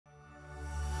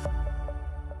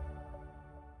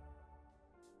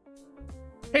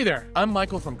Hey there, I'm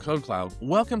Michael from KodeKloud.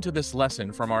 Welcome to this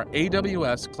lesson from our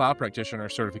AWS Cloud Practitioner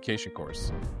certification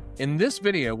course. In this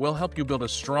video, we'll help you build a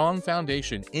strong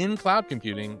foundation in cloud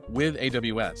computing with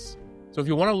AWS. So if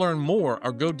you want to learn more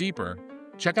or go deeper,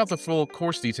 check out the full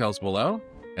course details below,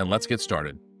 and let's get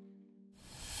started.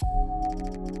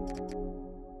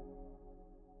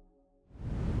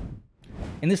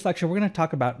 In this lecture, we're going to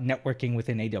talk about networking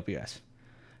within AWS.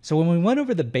 So when we went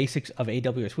over the basics of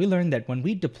AWS, we learned that when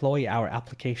we deploy our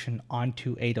application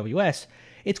onto AWS,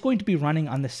 it's going to be running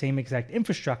on the same exact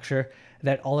infrastructure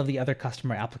that all of the other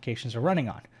customer applications are running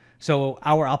on. So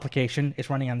our application is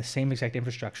running on the same exact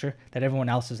infrastructure that everyone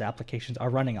else's applications are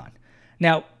running on.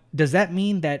 Now, does that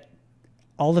mean that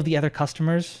all of the other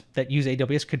customers that use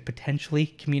AWS could potentially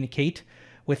communicate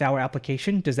with our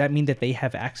application? Does that mean that they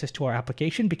have access to our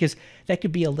application? Because that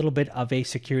could be a little bit of a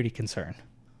security concern.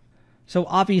 So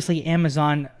obviously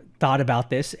Amazon thought about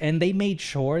this and they made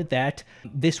sure that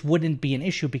this wouldn't be an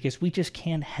issue because we just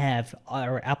can't have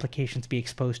our applications be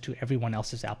exposed to everyone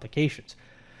else's applications.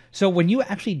 So when you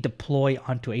actually deploy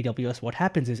onto AWS, what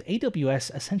happens is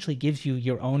AWS essentially gives you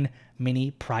your own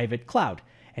mini private cloud.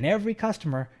 And every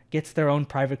customer gets their own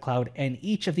private cloud, and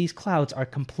each of these clouds are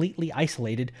completely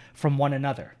isolated from one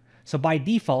another. So by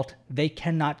default, they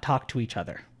cannot talk to each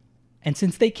other. And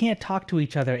since they can't talk to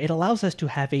each other, it allows us to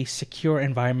have a secure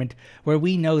environment where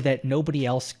we know that nobody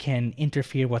else can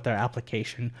interfere with our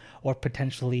application or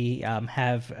potentially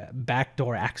have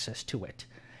backdoor access to it.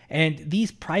 And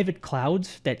these private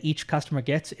clouds that each customer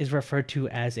gets is referred to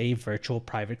as a Virtual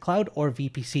Private Cloud, or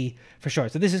VPC for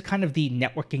short. So this is kind of the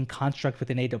networking construct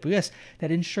within AWS that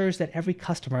ensures that every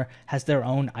customer has their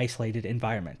own isolated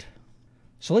environment.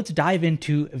 So let's dive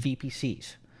into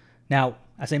VPCs. Now,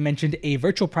 as I mentioned, a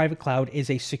virtual private cloud is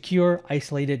a secure,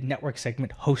 isolated network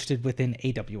segment hosted within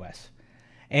AWS.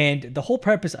 And the whole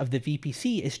purpose of the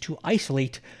VPC is to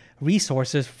isolate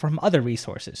resources from other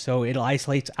resources. So it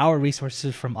isolates our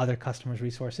resources from other customers'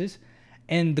 resources.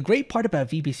 And the great part about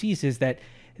VPCs is that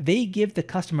they give the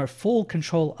customer full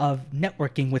control of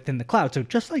networking within the cloud. So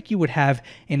just like you would have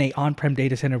in an on-prem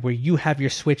data center where you have your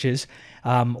switches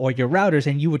or your routers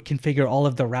and you would configure all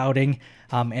of the routing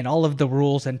and all of the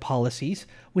rules and policies,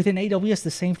 within AWS, the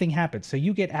same thing happens. So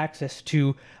you get access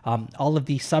to all of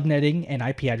the subnetting and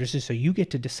IP addresses. So you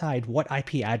get to decide what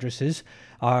IP addresses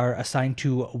are assigned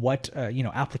to what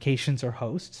applications or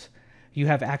hosts. You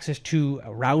have access to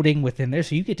routing within there,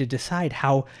 so you get to decide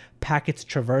how packets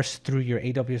traverse through your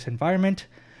AWS environment.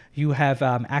 You have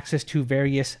access to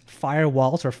various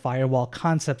firewalls or firewall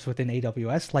concepts within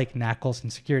AWS, like NACLs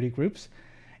and security groups.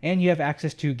 And you have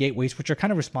access to gateways, which are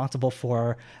kind of responsible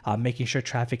for making sure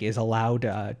traffic is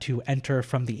allowed to enter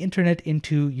from the internet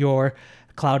into your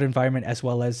cloud environment, as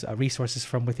well as resources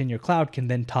from within your cloud can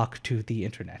then talk to the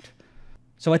internet.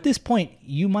 So at this point,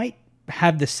 you might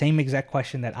have the same exact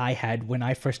question that I had when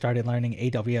I first started learning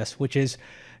AWS, which is,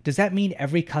 does that mean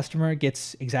every customer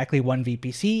gets exactly one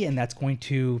VPC and that's going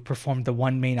to perform the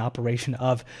one main operation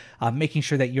of making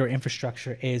sure that your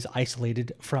infrastructure is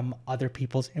isolated from other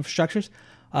people's infrastructures?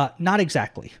 Not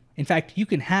exactly. In fact, you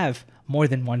can have more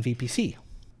than one VPC.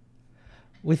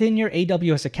 Within your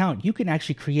AWS account, you can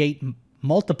actually create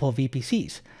multiple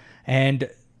VPCs. And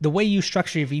the way you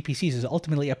structure your VPCs is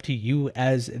ultimately up to you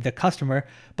as the customer,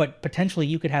 but potentially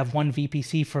you could have one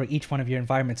VPC for each one of your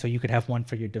environments. So you could have one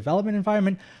for your development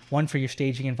environment, one for your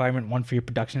staging environment, one for your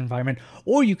production environment,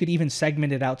 or you could even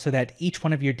segment it out so that each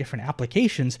one of your different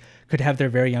applications could have their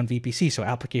very own VPC. So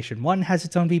application 1 has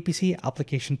its own VPC,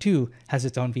 application 2 has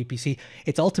its own VPC.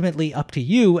 It's ultimately up to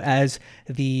you as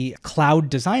the cloud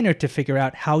designer to figure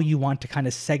out how you want to kind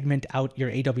of segment out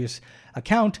your AWS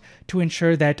account to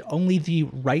ensure that only the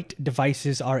right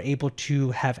devices are able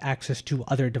to have access to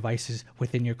other devices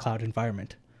within your cloud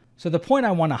environment. So the point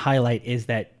I want to highlight is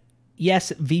that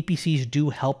yes, VPCs do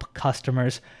help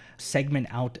customers segment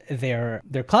out their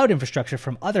cloud infrastructure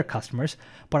from other customers,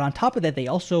 but on top of that, they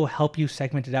also help you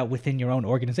segment it out within your own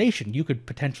organization. You could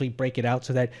potentially break it out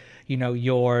so that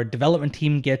your development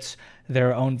team gets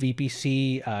their own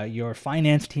VPC, your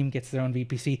finance team gets their own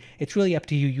VPC. It's really up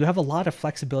to you. You have a lot of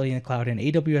flexibility in the cloud, and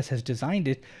AWS has designed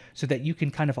it so that you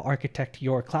can kind of architect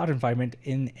your cloud environment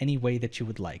in any way that you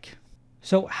would like.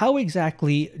 So how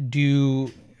exactly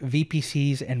do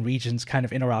VPCs and regions kind of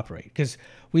interoperate? Because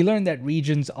we learned that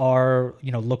regions are,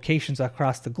 locations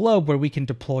across the globe where we can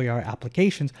deploy our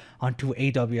applications onto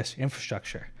AWS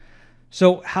infrastructure.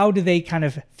 So how do they kind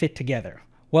of fit together?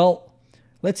 Well,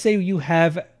 let's say you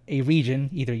have a region,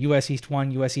 either US East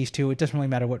 1, US East 2, it doesn't really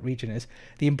matter what region it is.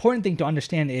 The important thing to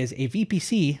understand is a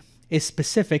VPC is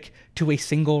specific to a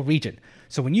single region.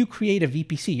 So when you create a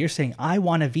VPC, you're saying, I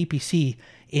want a VPC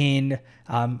in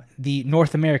the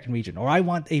North American region, or I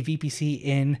want a VPC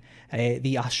in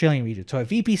the Australian region. So a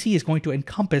VPC is going to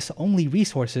encompass only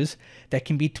resources that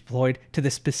can be deployed to the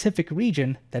specific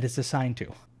region that it's assigned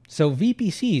to. So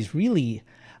VPCs really,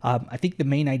 I think the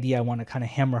main idea I want to kind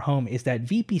of hammer home is that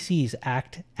VPCs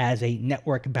act as a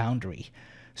network boundary.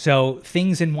 So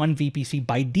things in one VPC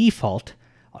by default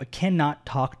cannot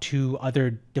talk to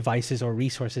other devices or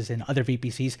resources in other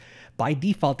VPCs. By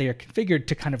default, they are configured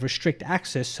to kind of restrict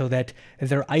access so that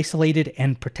they're isolated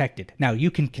and protected. Now, you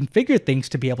can configure things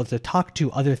to be able to talk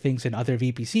to other things in other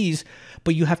VPCs,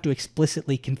 but you have to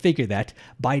explicitly configure that.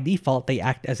 By default, they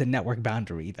act as a network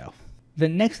boundary, though. The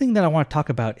next thing that I want to talk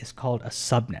about is called a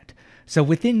subnet. So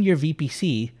within your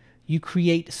VPC, you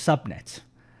create subnets.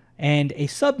 And a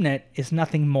subnet is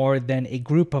nothing more than a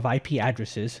group of IP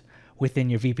addresses within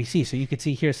your VPC. So you can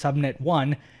see here subnet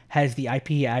 1 has the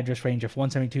IP address range of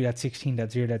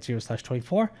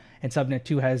 172.16.0.0/24, and subnet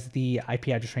 2 has the IP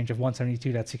address range of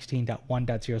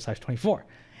 172.16.1.0/24.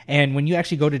 And when you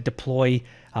actually go to deploy,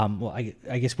 I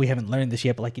guess we haven't learned this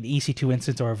yet, but like an EC2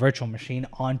 instance or a virtual machine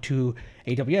onto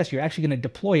AWS, you're actually going to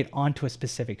deploy it onto a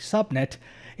specific subnet.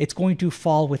 It's going to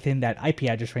fall within that IP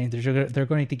address range. They're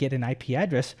going to get an IP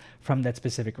address from that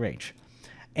specific range.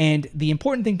 And the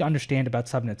important thing to understand about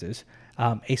subnets is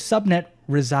a subnet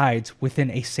resides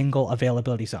within a single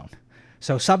availability zone.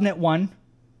 So subnet 1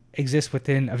 exists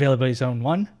within availability zone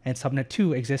 1, and subnet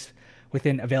 2 exists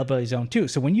within availability zone 2.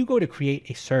 So when you go to create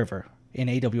a server in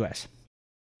AWS,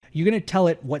 you're going to tell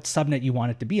it what subnet you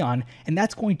want it to be on, and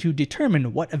that's going to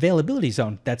determine what availability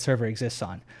zone that server exists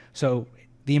on. So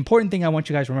the important thing I want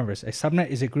you guys to remember is a subnet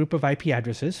is a group of IP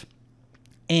addresses,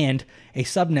 and a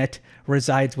subnet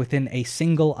resides within a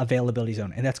single availability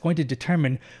zone. And that's going to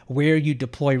determine where you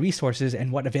deploy resources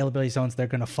and what availability zones they're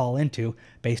going to fall into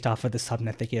based off of the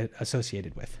subnet they get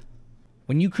associated with.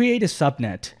 When you create a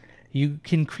subnet, you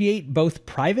can create both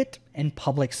private and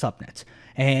public subnets.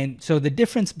 And so the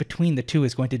difference between the two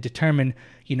is going to determine,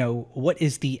 what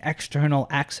is the external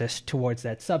access towards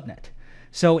that subnet.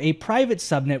 So a private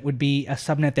subnet would be a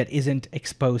subnet that isn't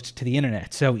exposed to the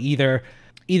internet. So either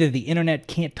the internet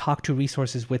can't talk to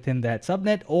resources within that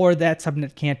subnet, or that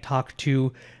subnet can't talk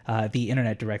to the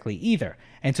internet directly either.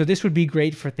 And so this would be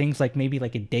great for things like maybe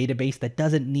like a database that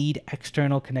doesn't need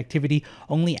external connectivity.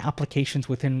 Only applications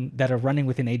that are running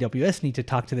within AWS need to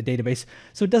talk to the database.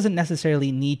 So it doesn't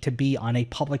necessarily need to be on a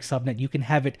public subnet. You can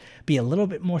have it be a little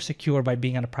bit more secure by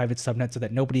being on a private subnet so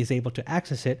that nobody is able to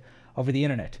access it over the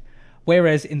internet.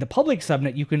 Whereas in the public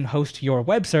subnet, you can host your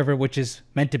web server, which is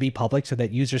meant to be public so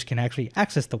that users can actually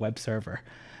access the web server.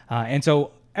 And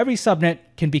so every subnet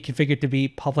can be configured to be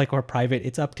public or private.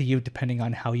 It's up to you depending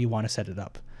on how you want to set it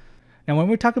up. Now, when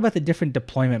we're talking about the different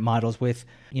deployment models with,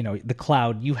 the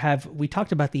cloud, we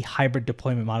talked about the hybrid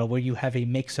deployment model where you have a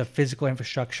mix of physical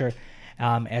infrastructure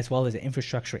as well as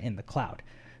infrastructure in the cloud.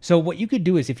 So what you could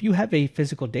do is if you have a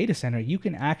physical data center, you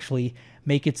can actually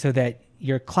make it so that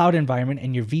your cloud environment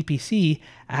and your VPC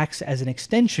acts as an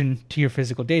extension to your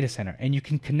physical data center. And you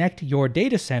can connect your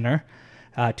data center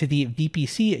to the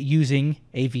VPC using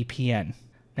a VPN.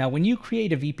 Now, when you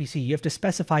create a VPC, you have to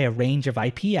specify a range of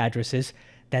IP addresses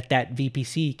that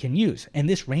VPC can use. And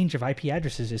this range of IP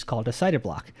addresses is called a CIDR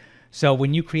block. So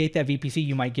when you create that VPC,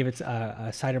 you might give it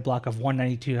a CIDR block of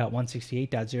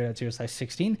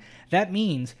 192.168.0.0/16. That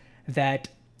means that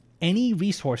any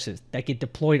resources that get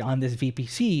deployed on this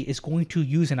VPC is going to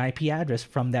use an IP address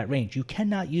from that range. You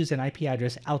cannot use an IP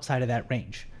address outside of that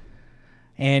range.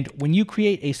 And when you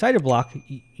create a CIDR block,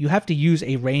 you have to use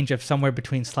a range of somewhere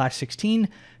between /16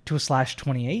 to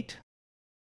 /28.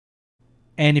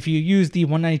 And if you use the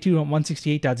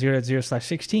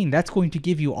 192.168.0.0/16, that's going to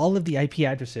give you all of the IP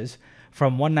addresses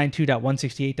from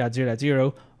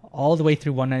 192.168.0.0 all the way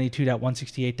through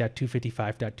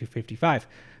 192.168.255.255.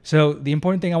 So the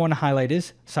important thing I want to highlight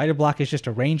is CIDR block is just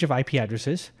a range of IP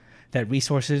addresses that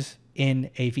resources in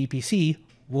a VPC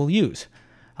will use.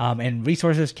 And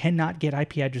resources cannot get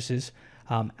IP addresses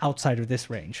outside of this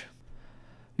range.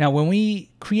 Now, when we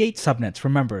create subnets,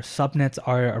 remember, subnets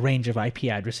are a range of IP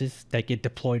addresses that get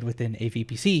deployed within a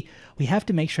VPC. We have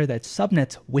to make sure that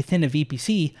subnets within a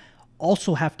VPC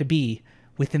also have to be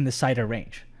within the CIDR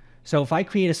range. So if I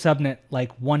create a subnet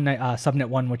like subnet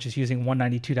 1, which is using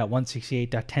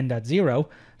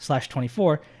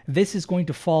 192.168.10.0/24, this is going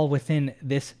to fall within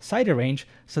this CIDR range,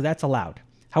 so that's allowed.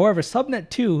 However, subnet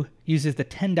 2 uses the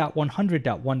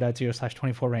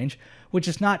 10.100.1.0/24 range, which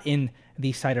is not in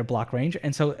the CIDR block range,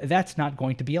 and so that's not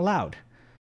going to be allowed.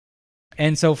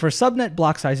 And so for subnet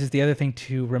block sizes, the other thing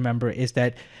to remember is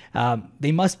that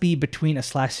they must be between a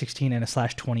 /16 and a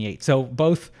 /28. So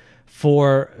both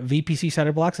for VPC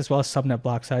setter blocks as well as subnet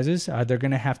block sizes, they're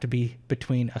going to have to be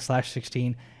between a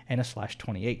 /16 and a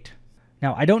 /28.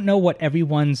 Now, I don't know what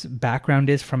everyone's background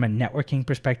is from a networking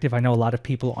perspective. I know a lot of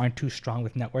people aren't too strong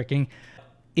with networking.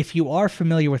 If you are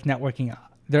familiar with networking,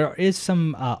 there is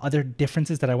some other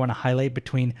differences that I want to highlight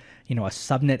between, a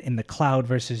subnet in the cloud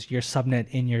versus your subnet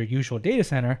in your usual data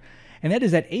center. And that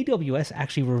is that AWS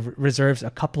actually reserves a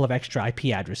couple of extra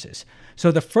IP addresses.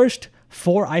 So the first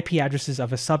 4 IP addresses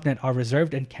of a subnet are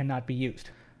reserved and cannot be used.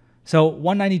 So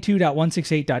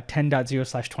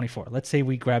 192.168.10.0/24. Let's say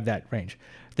we grab that range.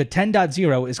 The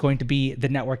 10.0 is going to be the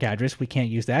network address. We can't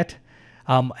use that.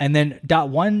 And then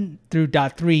 .1 through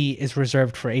 .3 is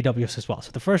reserved for AWS as well.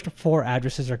 So the first 4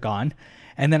 addresses are gone.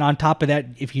 And then on top of that,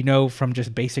 if you know from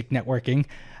just basic networking,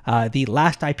 the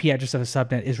last IP address of a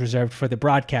subnet is reserved for the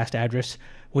broadcast address,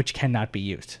 which cannot be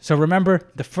used. So remember,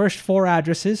 the first 4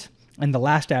 addresses and the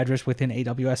last address within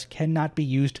AWS cannot be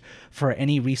used for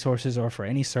any resources or for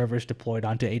any servers deployed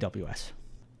onto AWS.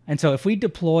 And so if we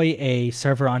deploy a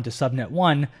server onto subnet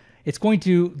 1,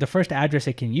 the first address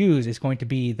it can use is going to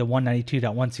be the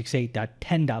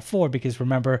 192.168.10.4 because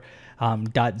remember,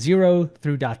 .0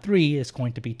 through .3 is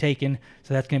going to be taken.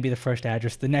 So that's going to be the first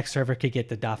address. The next server could get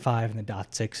the .5 and the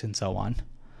 .6 and so on.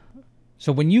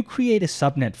 So when you create a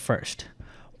subnet first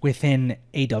within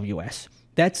AWS,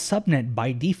 that subnet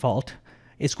by default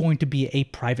is going to be a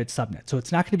private subnet. So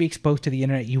it's not going to be exposed to the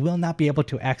internet. You will not be able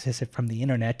to access it from the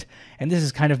internet. And this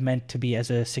is kind of meant to be as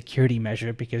a security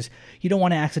measure because you don't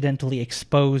want to accidentally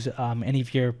expose any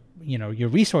of your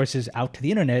resources out to the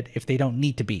internet if they don't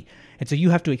need to be. And so you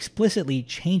have to explicitly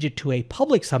change it to a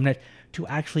public subnet to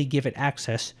actually give it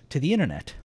access to the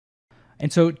internet.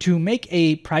 And so to make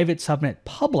a private subnet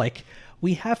public,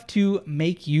 we have to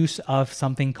make use of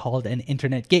something called an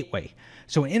internet gateway.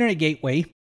 So an internet gateway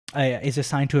is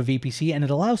assigned to a VPC, and it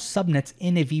allows subnets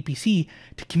in a VPC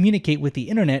to communicate with the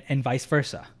internet and vice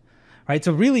versa. Right?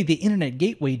 So really, the internet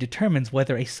gateway determines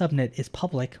whether a subnet is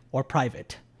public or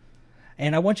private.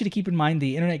 And I want you to keep in mind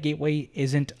the internet gateway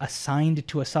isn't assigned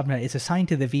to a subnet, it's assigned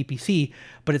to the VPC,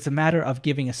 but it's a matter of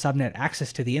giving a subnet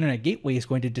access to the internet gateway is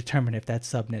going to determine if that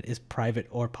subnet is private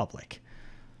or public.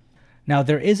 Now,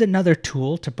 there is another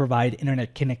tool to provide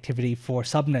internet connectivity for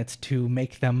subnets to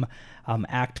make them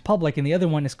act public, and the other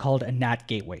one is called a NAT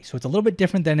gateway. So it's a little bit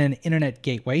different than an internet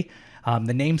gateway.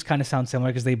 The names kind of sound similar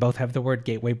because they both have the word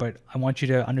gateway, but I want you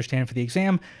to understand for the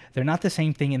exam, they're not the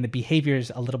same thing and the behavior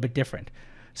is a little bit different.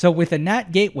 So with a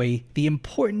NAT gateway, the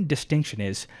important distinction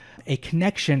is a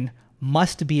connection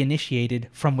must be initiated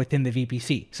from within the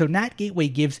VPC. So NAT gateway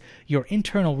gives your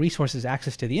internal resources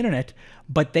access to the internet,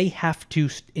 but they have to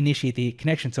initiate the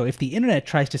connection. So if the internet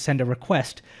tries to send a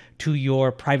request to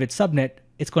your private subnet,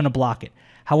 it's going to block it.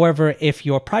 However, if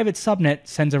your private subnet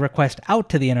sends a request out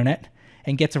to the internet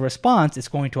and gets a response, it's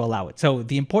going to allow it. So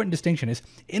the important distinction is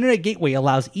internet gateway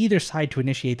allows either side to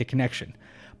initiate the connection,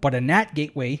 but a NAT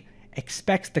gateway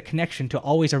expects the connection to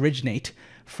always originate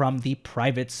from the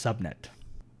private subnet.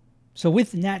 So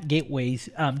with NAT gateways,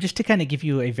 just to kind of give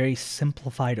you a very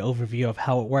simplified overview of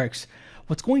how it works,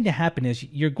 what's going to happen is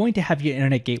you're going to have your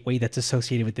internet gateway that's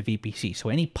associated with the VPC. So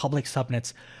any public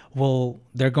subnets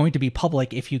they're going to be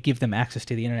public if you give them access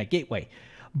to the internet gateway.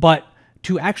 But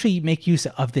to actually make use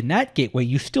of the NAT gateway,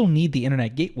 you still need the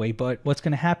internet gateway. But what's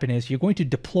going to happen is you're going to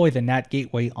deploy the NAT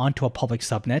gateway onto a public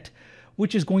subnet,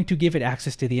 which is going to give it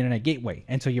access to the internet gateway.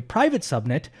 And so your private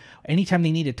subnet, anytime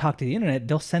they need to talk to the internet,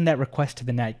 they'll send that request to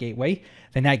the NAT gateway.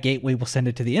 The NAT gateway will send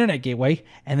it to the internet gateway,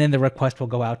 and then the request will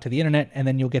go out to the internet, and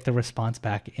then you'll get the response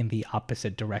back in the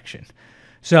opposite direction.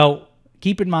 So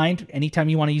keep in mind, anytime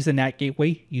you want to use the NAT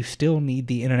gateway, you still need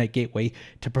the internet gateway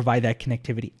to provide that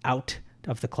connectivity out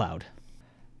of the cloud.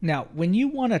 Now, when you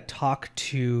want to talk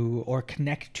to or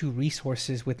connect to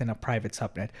resources within a private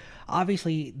subnet,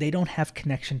 obviously they don't have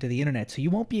connection to the internet, so you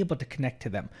won't be able to connect to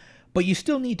them. But you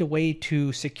still need a way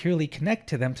to securely connect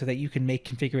to them so that you can make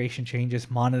configuration changes,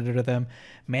 monitor them,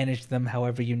 manage them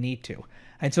however you need to.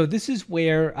 And so this is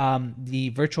where the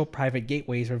virtual private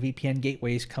gateways or VPN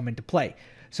gateways come into play.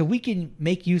 So we can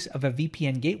make use of a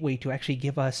VPN gateway to actually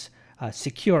give us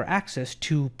secure access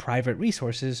to private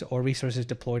resources or resources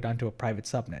deployed onto a private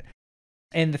subnet.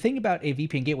 And the thing about a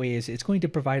VPN gateway is it's going to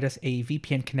provide us a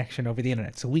VPN connection over the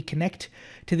internet. So we connect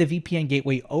to the VPN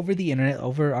gateway over the internet,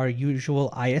 over our usual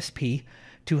ISP,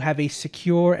 to have a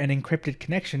secure and encrypted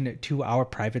connection to our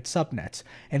private subnets.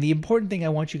 And the important thing I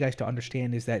want you guys to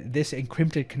understand is that this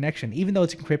encrypted connection, even though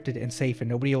it's encrypted and safe and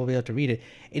nobody will be able to read it,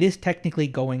 it is technically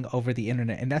going over the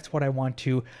internet. And that's what I want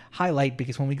to highlight,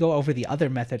 because when we go over the other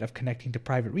method of connecting to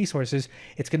private resources,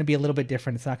 it's going to be a little bit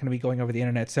different. It's not going to be going over the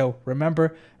internet. So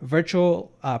remember,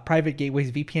 virtual private gateways,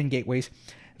 VPN gateways,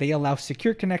 they allow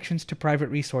secure connections to private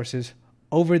resources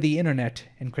over the internet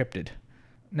encrypted.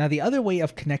 Now, the other way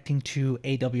of connecting to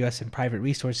AWS and private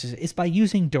resources is by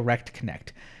using Direct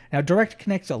Connect. Now, Direct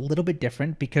Connect is a little bit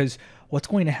different, because what's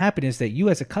going to happen is that you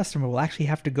as a customer will actually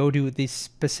have to go to this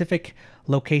specific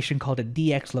location called a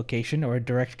DX location, or a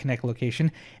Direct Connect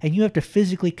location, and you have to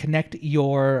physically connect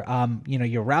your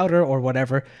your router or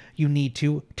whatever you need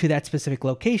to that specific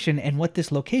location. And what this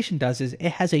location does is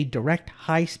it has a direct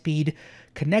high-speed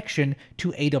connection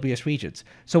to AWS regions.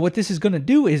 So what this is going to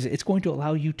do is it's going to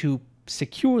allow you to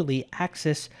securely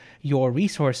access your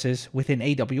resources within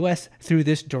AWS through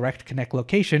this Direct Connect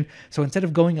location. So instead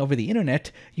of going over the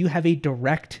internet, you have a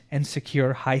direct and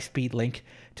secure high-speed link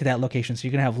to that location. So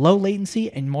you're going to have low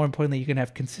latency, and more importantly, you're going to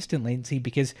have consistent latency,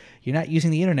 because you're not using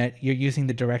the internet, you're using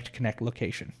the Direct Connect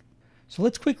location. So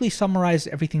let's quickly summarize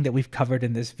everything that we've covered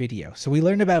in this video. So we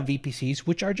learned about VPCs,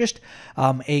 which are just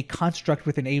a construct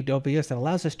within AWS that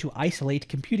allows us to isolate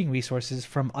computing resources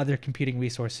from other computing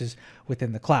resources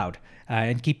within the cloud.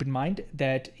 And keep in mind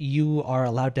that you are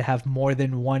allowed to have more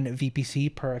than one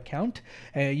VPC per account.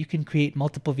 You can create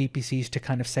multiple VPCs to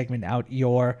kind of segment out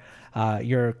your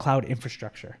cloud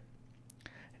infrastructure.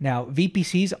 Now,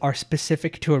 VPCs are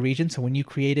specific to a region. So when you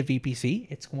create a VPC,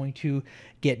 it's going to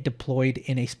get deployed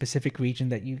in a specific region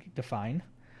that you define.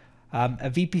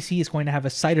 A VPC is going to have a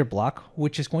CIDR block,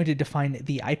 which is going to define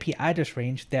the IP address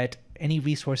range that any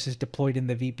resources deployed in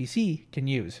the VPC can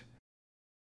use.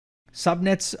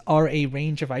 Subnets are a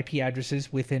range of IP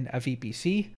addresses within a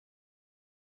VPC.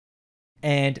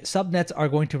 And subnets are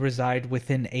going to reside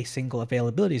within a single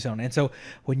availability zone. And so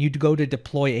when you go to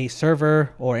deploy a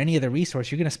server or any other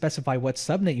resource, you're going to specify what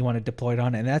subnet you want to deploy it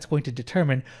on, and that's going to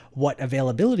determine what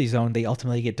availability zone they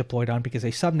ultimately get deployed on, because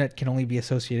a subnet can only be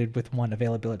associated with one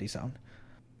availability zone.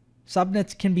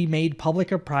 Subnets can be made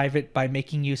public or private by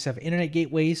making use of internet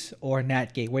gateways or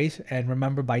NAT gateways. And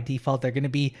remember, by default, they're going to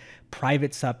be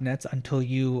private subnets until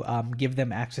you give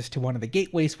them access to one of the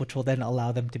gateways, which will then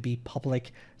allow them to be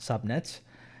public subnets.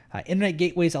 Internet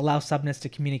gateways allow subnets to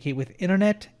communicate with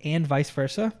internet and vice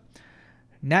versa.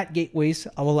 NAT gateways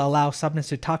will allow subnets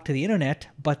to talk to the internet,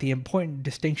 but the important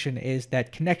distinction is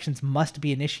that connections must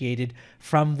be initiated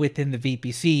from within the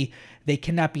VPC. They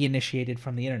cannot be initiated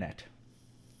from the internet.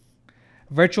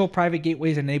 Virtual private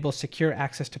gateways enable secure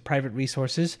access to private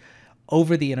resources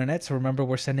over the internet. So remember,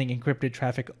 we're sending encrypted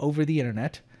traffic over the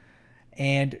internet.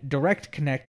 And Direct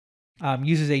Connect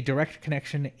uses a direct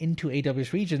connection into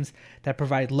AWS regions that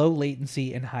provide low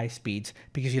latency and high speeds,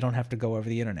 because you don't have to go over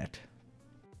the internet.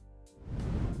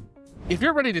 If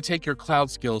you're ready to take your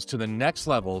cloud skills to the next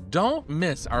level, don't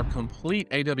miss our complete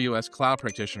AWS Cloud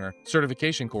Practitioner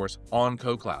certification course on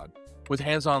KodeKloud. With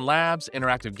hands-on labs,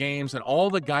 interactive games, and all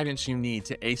the guidance you need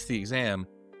to ace the exam,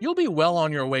 you'll be well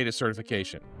on your way to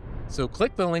certification. So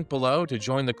click the link below to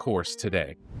join the course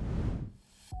today.